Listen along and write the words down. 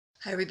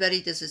Hi, everybody.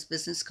 This is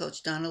business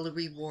coach Donna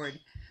Laree Ward.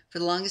 For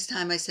the longest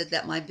time, I said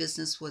that my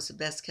business was the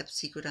best kept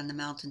secret on the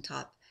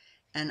mountaintop,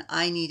 and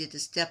I needed to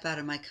step out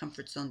of my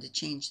comfort zone to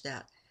change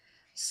that.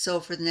 So,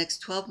 for the next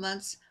 12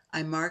 months,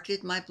 I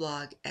marketed my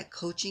blog at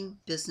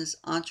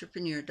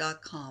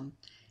coachingbusinessentrepreneur.com,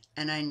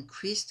 and I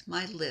increased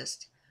my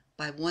list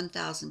by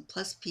 1,000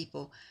 plus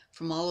people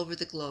from all over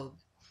the globe.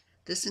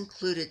 This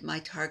included my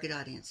target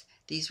audience.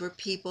 These were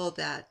people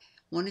that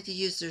wanted to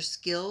use their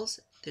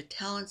skills, their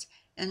talents,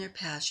 and their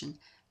passion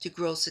to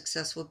grow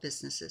successful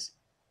businesses.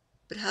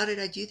 But how did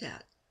I do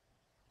that?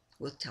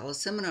 With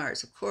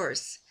teleseminars, of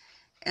course.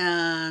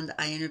 And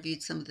I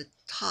interviewed some of the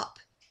top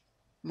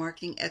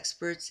marketing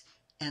experts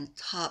and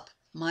top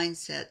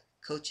mindset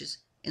coaches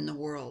in the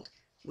world,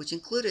 which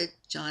included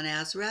John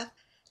Azrath,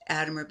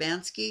 Adam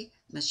Urbanski,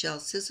 Michelle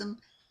Sissom,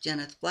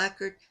 Jeneth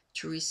Blackard,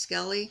 Therese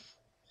Skelly,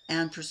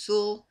 and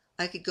Pursuel.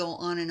 I could go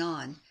on and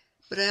on,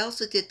 but I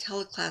also did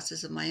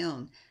teleclasses of my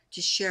own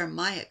to share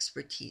my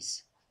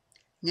expertise.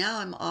 Now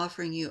I'm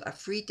offering you a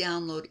free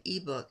download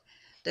ebook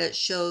that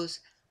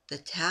shows the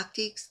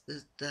tactics,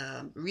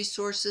 the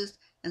resources,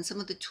 and some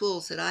of the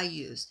tools that I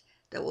used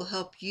that will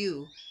help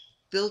you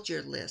build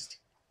your list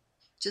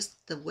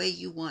just the way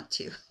you want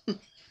to.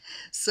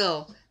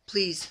 So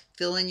please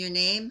fill in your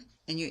name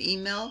and your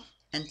email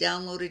and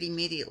download it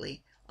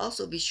immediately.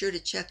 Also, be sure to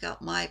check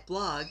out my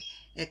blog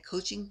at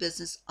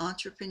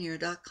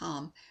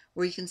coachingbusinessentrepreneur.com,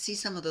 where you can see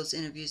some of those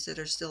interviews that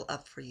are still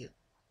up for you.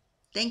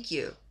 Thank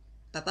you.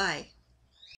 Bye bye.